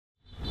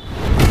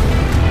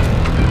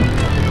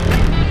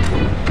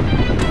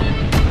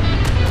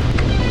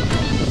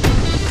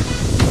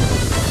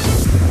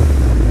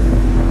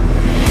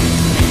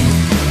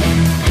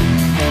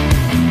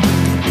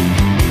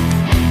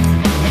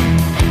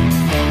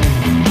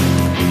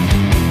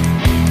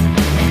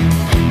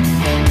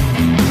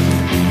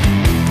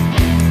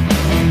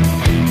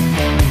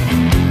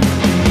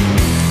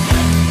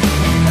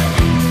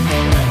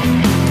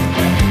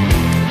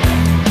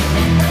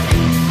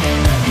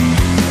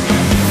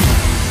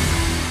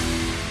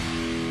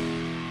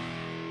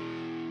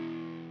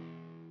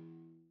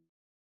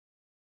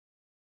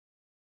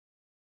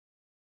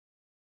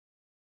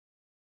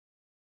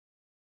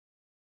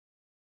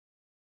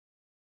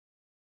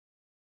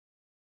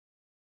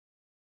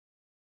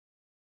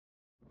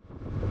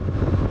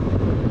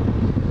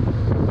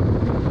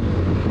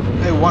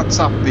What's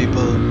up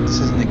people, this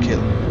is Nikhil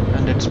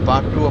and it's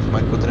part 2 of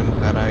my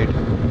Kudremukha ride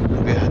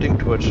and we are heading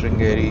towards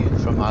Sringeri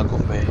from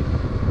Agumbe.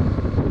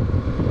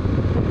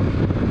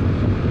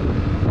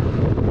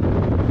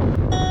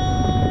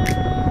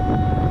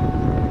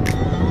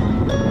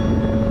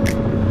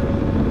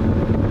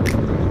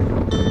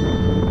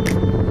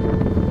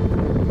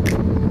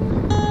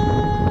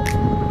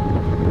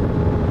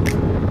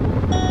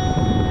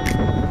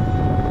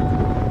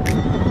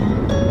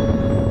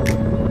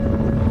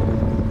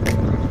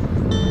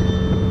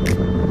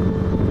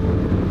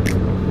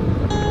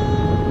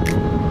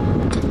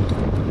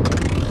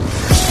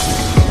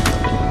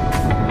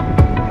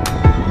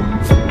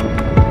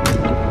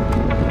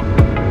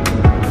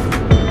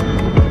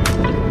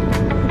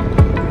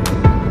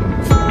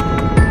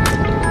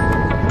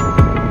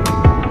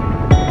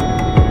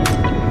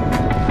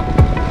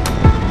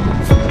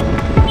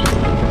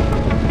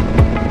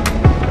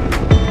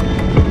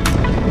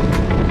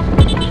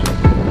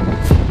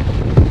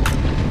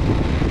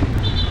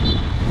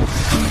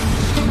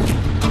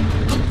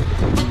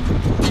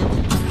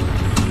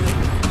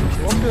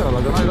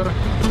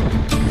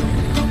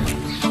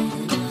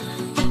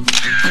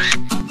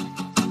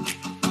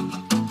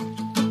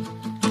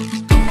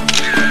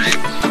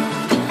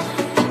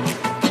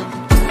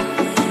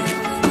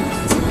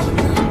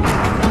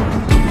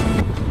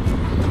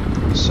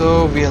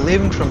 So we are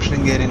leaving from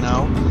Sringeri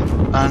now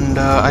and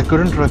I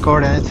couldn't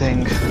record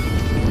anything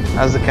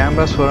as the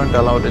cameras weren't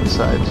allowed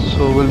inside,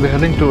 so we'll be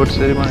heading towards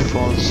Elaneeru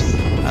Falls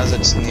as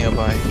it's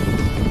nearby.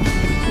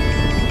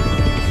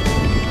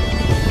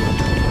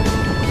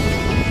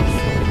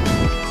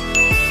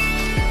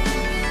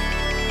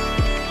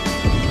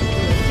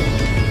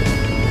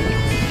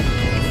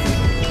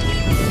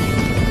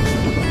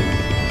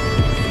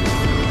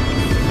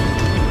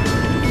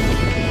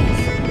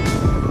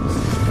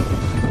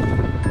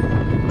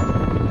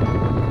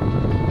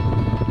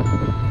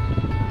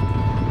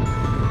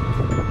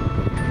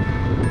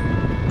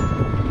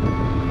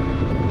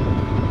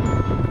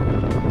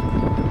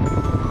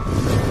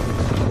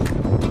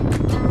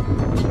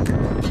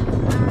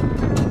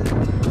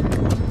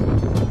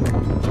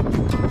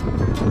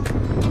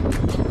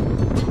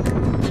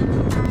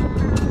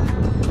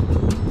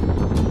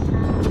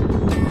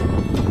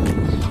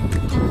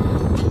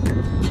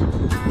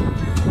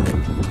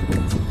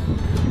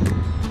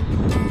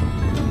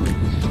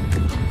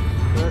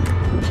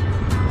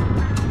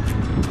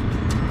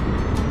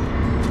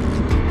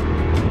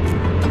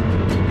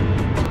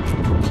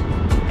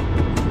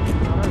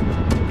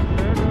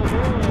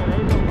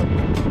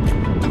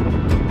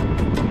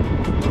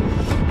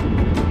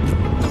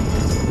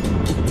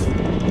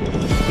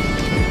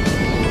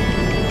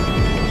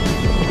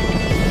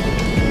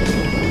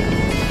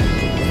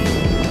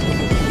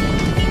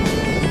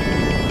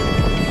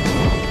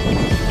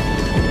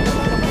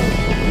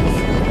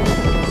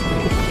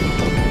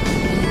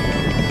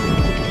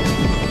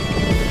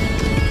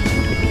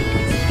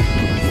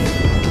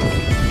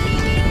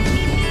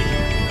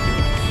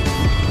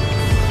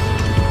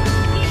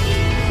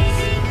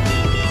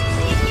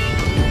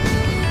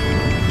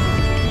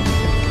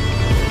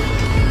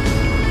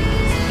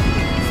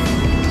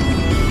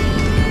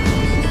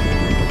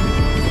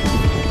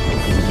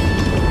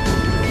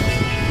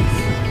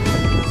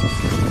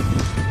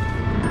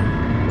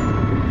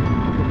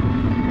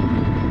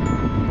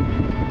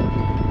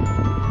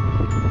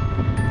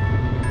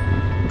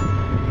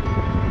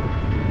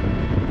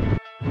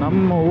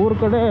 ನಮ್ಮ ಊರ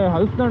ಕಡೆ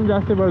ಹಲಸಿನಣ್ಣು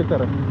ಜಾಸ್ತಿ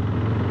ಬೆಳಿತಾರೆ,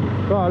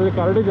 so ಅಲ್ಲಿ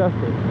ಕರಡಿ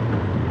ಜಾಸ್ತಿ.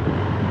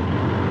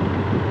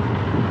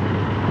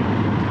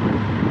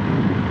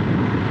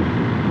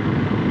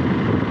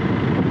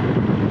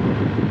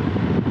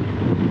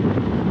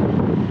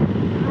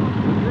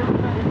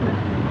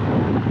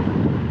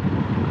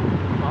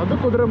 ಅದು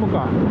ಕುದುರೆಮುಖ.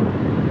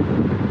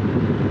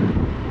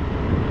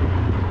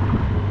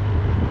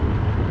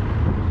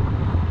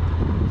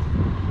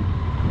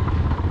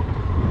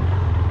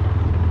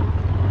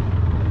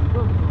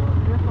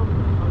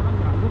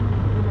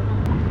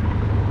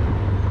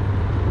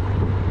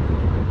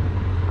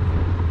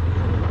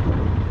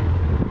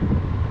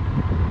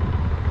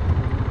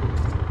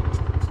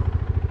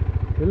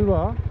 ಇಲ್ವಾ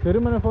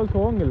Sirimane falls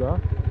ಹೋಗಂಗಿಲ್ವಾ?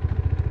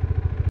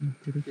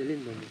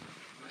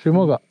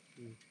 Shivamogga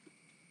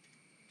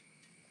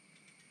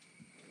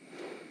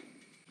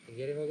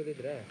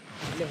ಹೋಗೋದಿದ್ರೆ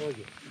ಇಲ್ಲೇ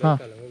ಹೋಗಿ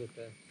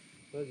ಹೋಗುತ್ತೆ.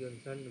 ಹೋಗಿ ಒಂದು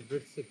ಸಣ್ಣ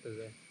ಬ್ರಿಡ್ಜ್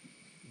ಸಿಗ್ತದೆ,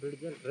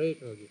 ಬ್ರಿಡ್ಜಲ್ಲಿ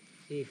ರೈಟ್ ಹೋಗಿ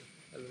ಸೀಟ್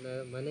ಅಲ್ಲಿ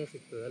ಮನೆ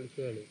ಸಿಗ್ತದೆ, ಅಲ್ಲಿ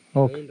ಕೇಳಿ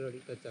ಮೈನ್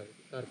ರೋಡಿಗೆ ಟಚ್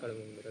ಆಗುತ್ತೆ. Karkala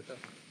ಬಂದಿರತ್ತ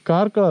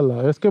Karkala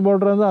S K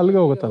border ಅಂದ್ರೆ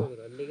ಅಲ್ಲಿಗೆ ಹೋಗುತ್ತಲ್ಲ,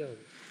 ಅಲ್ಲಿಗೆ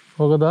ಹೋಗಿ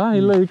ಹೋಗೋದಾ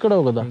ಇಲ್ಲ ಈ ಕಡೆ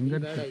ಹೋಗೋದಾ?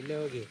 ಬೇಡ, ಇಲ್ಲೇ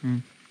ಹೋಗಿ.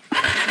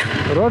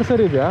 ರೋಡ್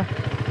ಸರಿ ಇದೆಯಾ?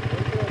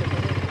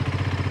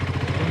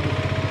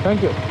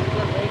 Thank you.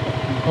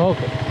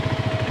 Okay.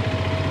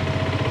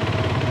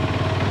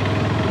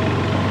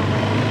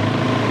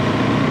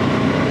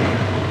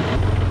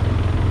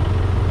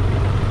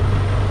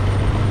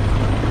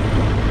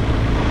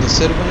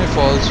 Elaneeru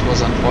Falls was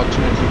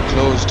unfortunately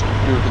closed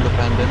due to the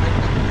pandemic,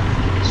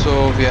 so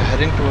we are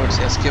heading towards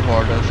SK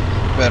border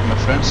where my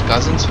friend's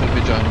cousins will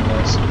be joining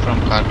us from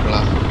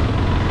Karkala.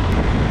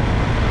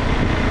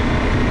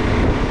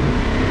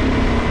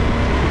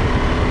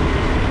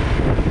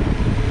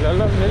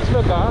 ಎಲ್ಲ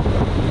ನಿಲ್ಲಿಸ್ಬೇಕಾ?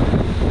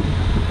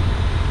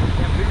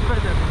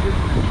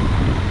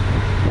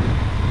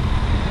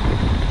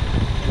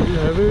 ಇಲ್ಲಿ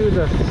ಹೆವಿ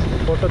ಇದೆ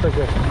photo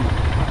ತೆಗೆ.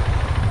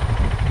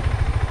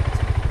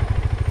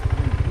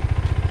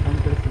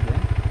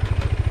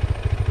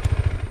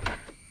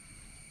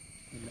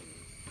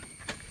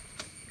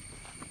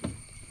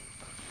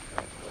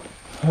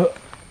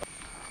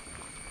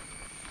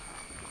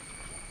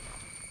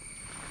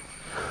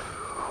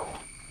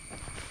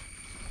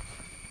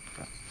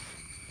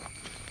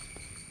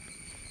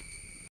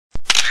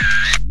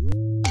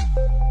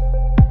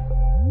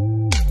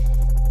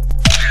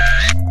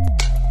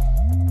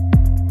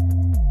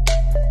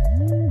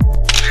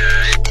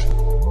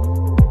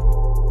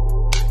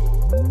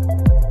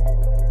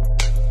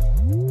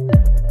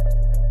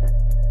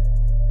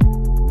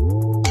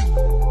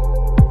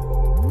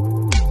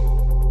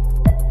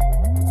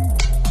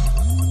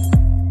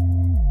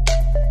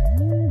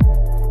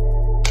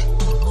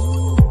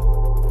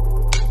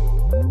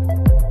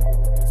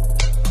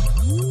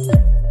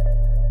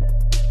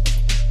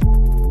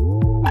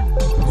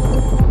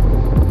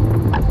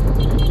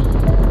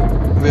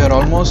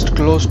 Almost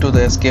close to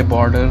the escape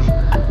border,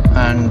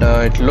 and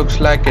it looks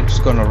like it's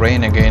gonna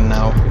rain again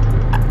now.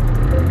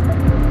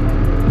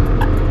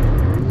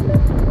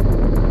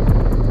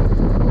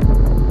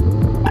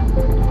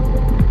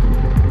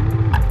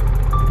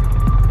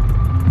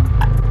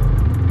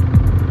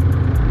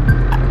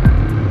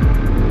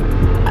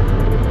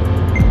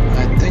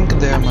 I think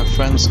they are my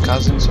friend's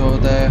cousins over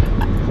there.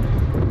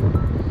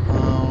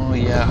 Oh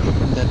yeah,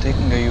 they're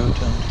taking a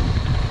U-turn.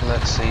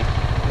 Let's see.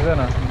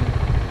 ಇದೇನಾ?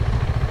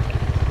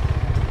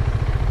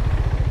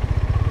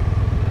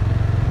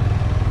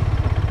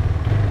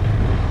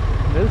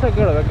 ನಿಲ್ಸಕ್ಕೆ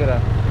ಹೇಳು ಬೇಕಾರೆ.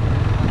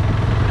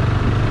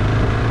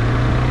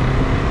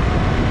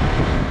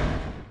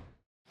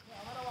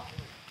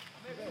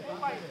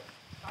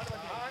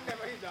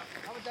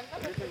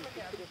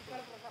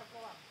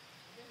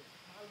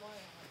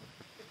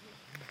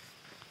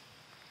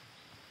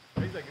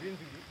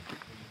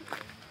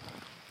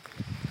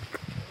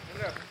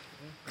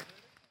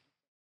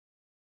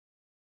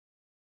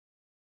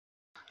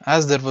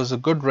 As there was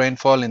a good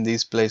rainfall in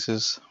these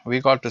places, we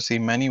got to see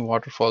many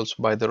waterfalls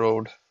by the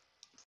road.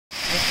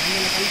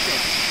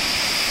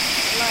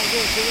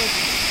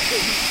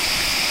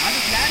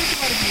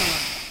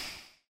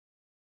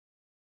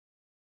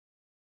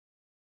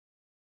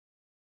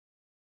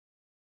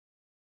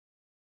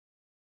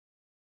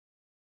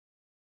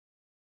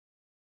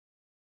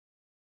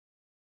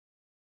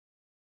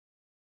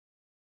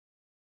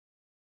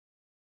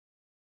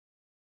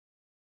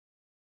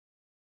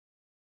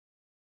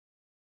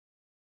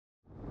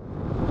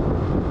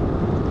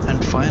 And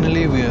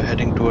finally we are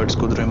heading towards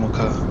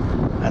Kudremukha,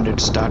 and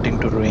it's starting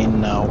to rain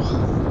now.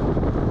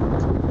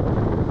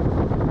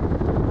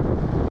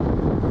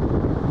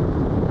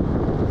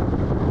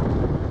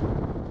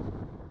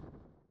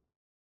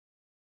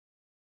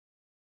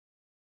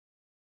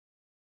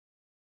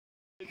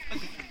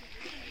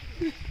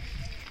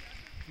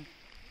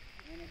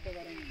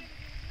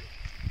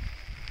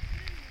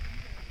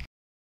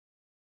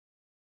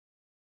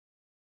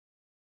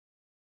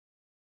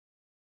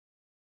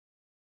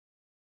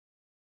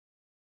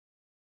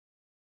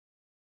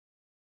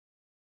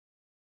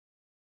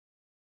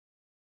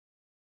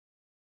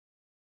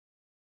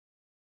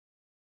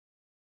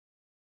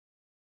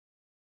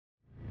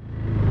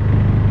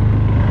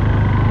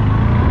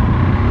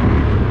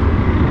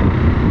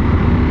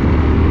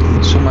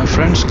 So my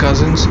friend's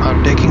cousins are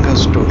taking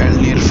us to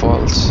Elaneeru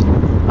Falls,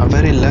 a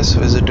very less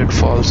visited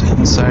falls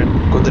inside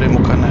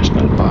Kudremukha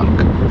National Park.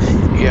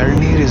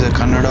 Elaneeru is a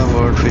Kannada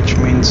word which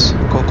means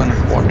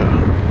coconut water.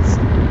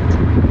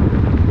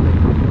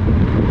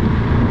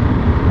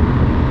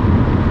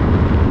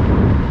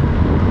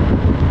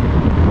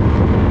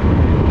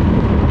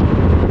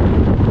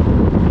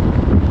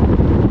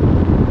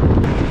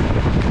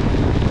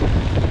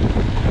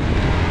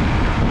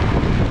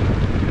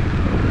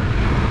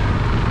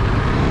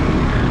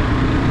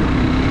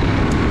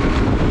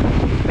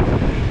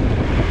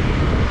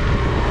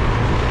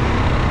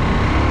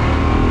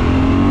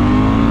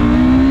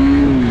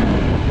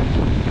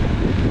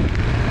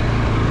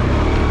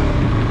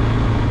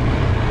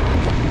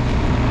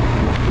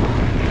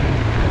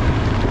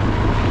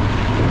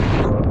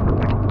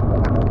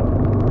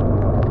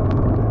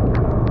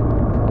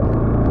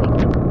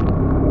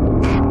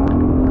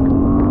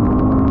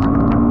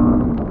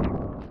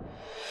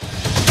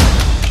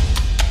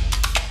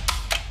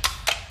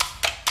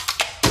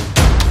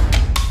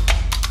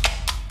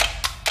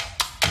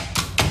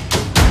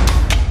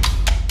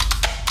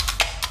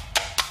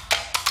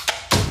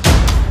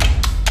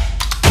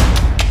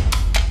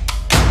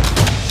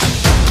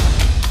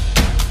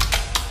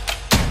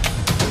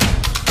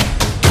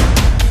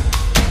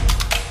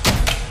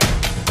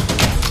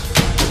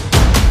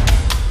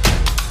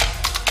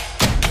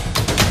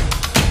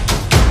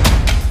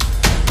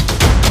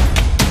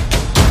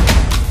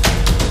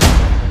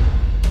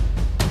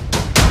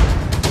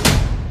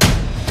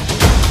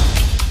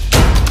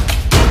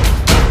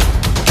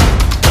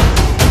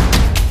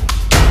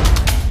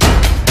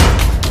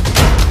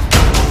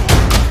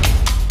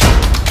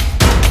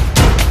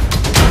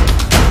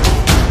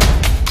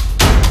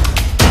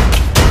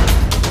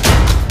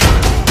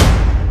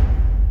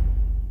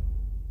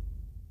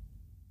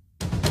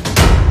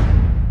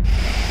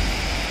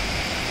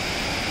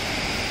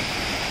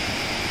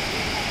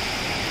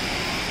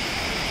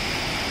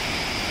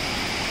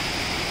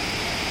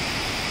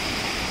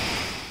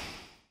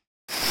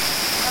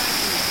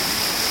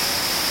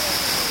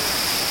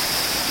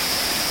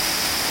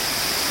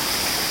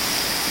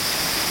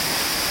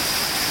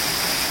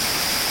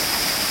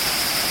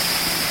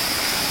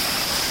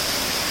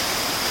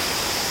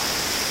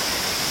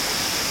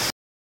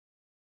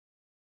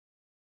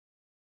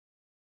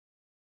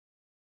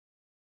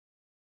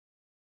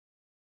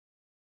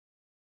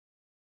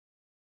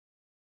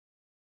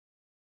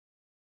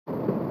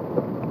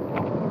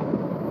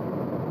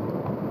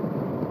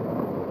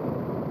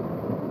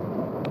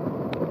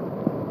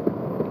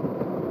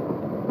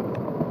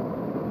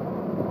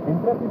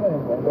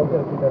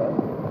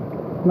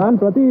 ನಾನು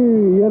ಪ್ರತಿ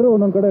year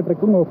ಒಂದೊಂದು ಕಡೆ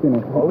trekking ಹೋಗ್ತೀನಿ.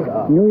 ಹೌದಾ?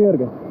 New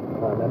ಇಯರ್ಗೆ.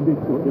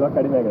 ನಂದಿತ್ತು ಇವಾಗ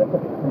ಕಡಿಮೆ ಆಗಿದೆ.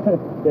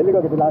 ಎಲ್ಲಿಗೆ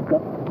ಹೋಗಿದ್ದು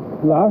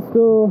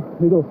ಲಾಸ್ಟು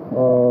ಇದು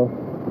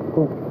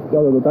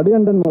ಯಾವುದದು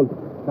 30 ಮಾಲ್ಸ್.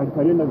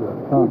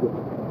 ಹಾಂ,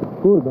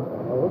 ಕೂರ್ಗ್.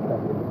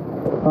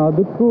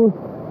 ಅದಕ್ಕೂ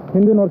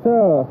ಹಿಂದಿನ ವರ್ಷ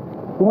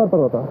ಕುಮಾರ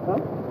ಪರ್ವತ.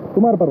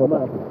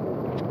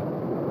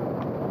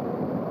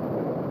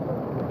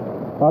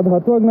 ಅದು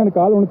ಹತ್ತುವಾಗ ನನಗೆ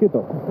ಕಾಲು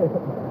ಉಣ್ಕಿತ್ತು.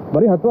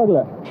 ಬರೀ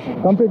ಹತ್ತುವಾಗಲೇ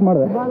ಕಂಪ್ಲೀಟ್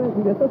ಮಾಡಿದೆ.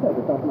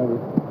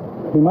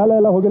 ಹಿಮಾಲಯ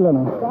ಎಲ್ಲ ಹೋಗಿಲ್ಲ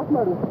ನಾನು.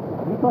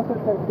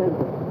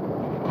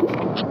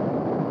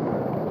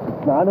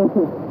 ನಾನು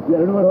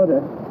 2 ವಾರ ಹೋದೆ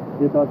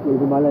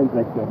ಹಿಮಾಲಯನ್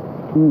ಟ್ರೆಕ್.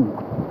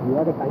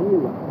 ಇವಾಗ ಟೈಮ್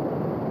ಇಲ್ಲ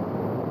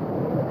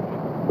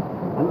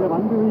ಅಂದರೆ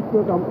 1 ವೀಕ್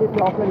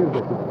ಕಂಪ್ಲೀಟ್ಲಿ ಆಫ್ಲೈನ್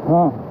ಇರಬೇಕು.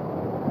 ಹಾಂ,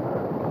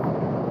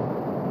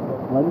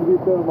 1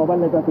 ವೀಕ್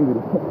ಮೊಬೈಲ್ ನೆಟ್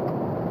ಹಾಕಿದ್ರು.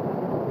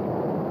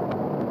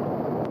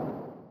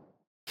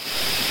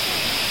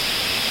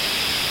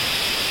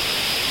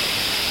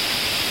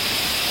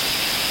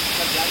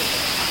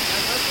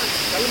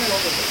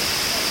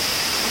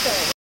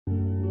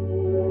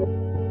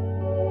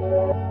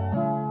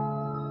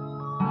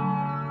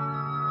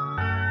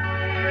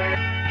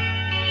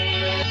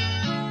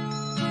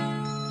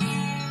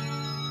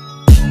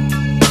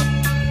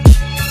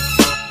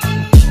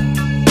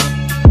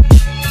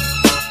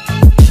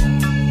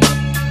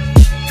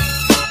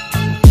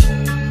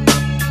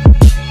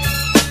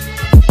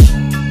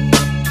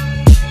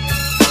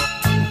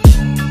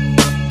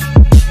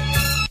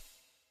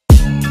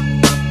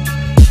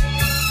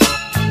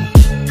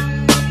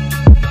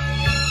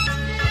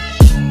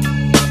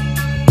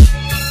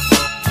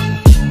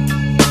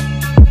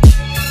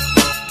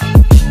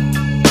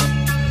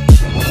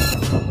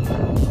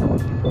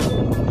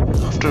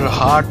 After a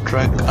hard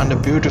trek and a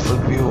beautiful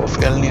view of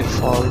Elaneeru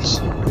Falls,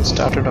 we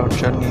started our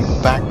journey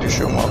back to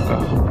Shivamogga.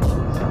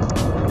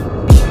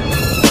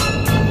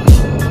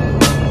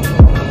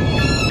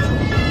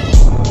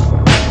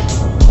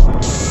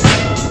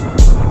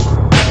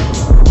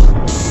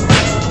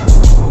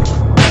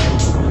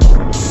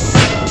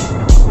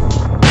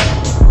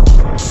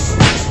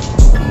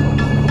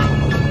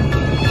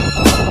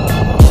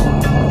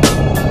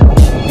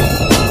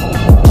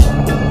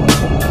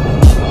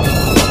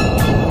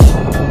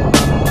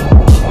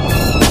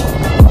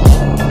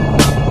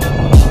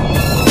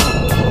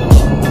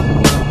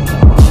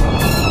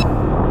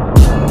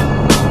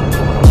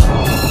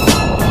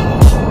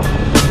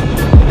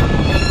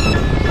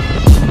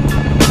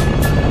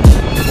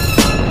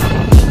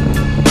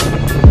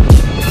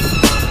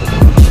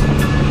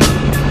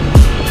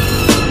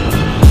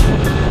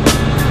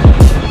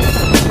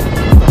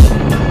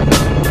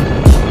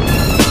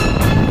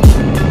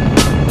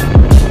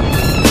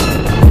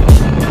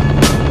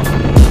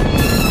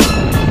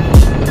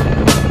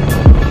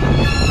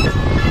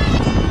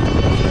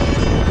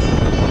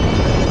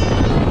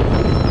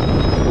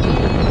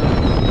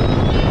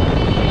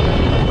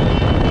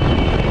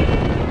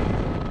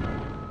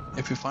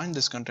 If you find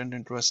this content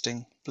interesting,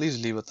 please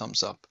leave a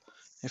thumbs up.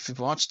 If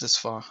you've watched this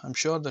far, I'm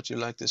sure that you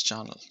like this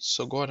channel, so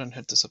go ahead and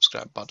hit the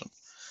subscribe button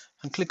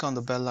and click on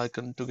the bell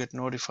icon to get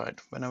notified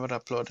whenever I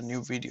upload a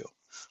new video.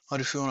 Or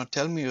if you want to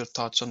tell me your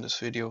thoughts on this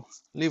video,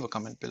 leave a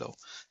comment below.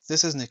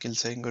 This is Nikhil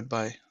saying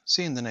goodbye.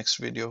 See you in the next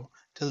video.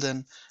 Till then,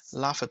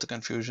 laugh at the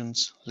confusions,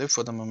 live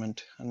for the moment,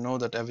 and know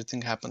that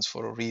everything happens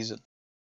for a reason.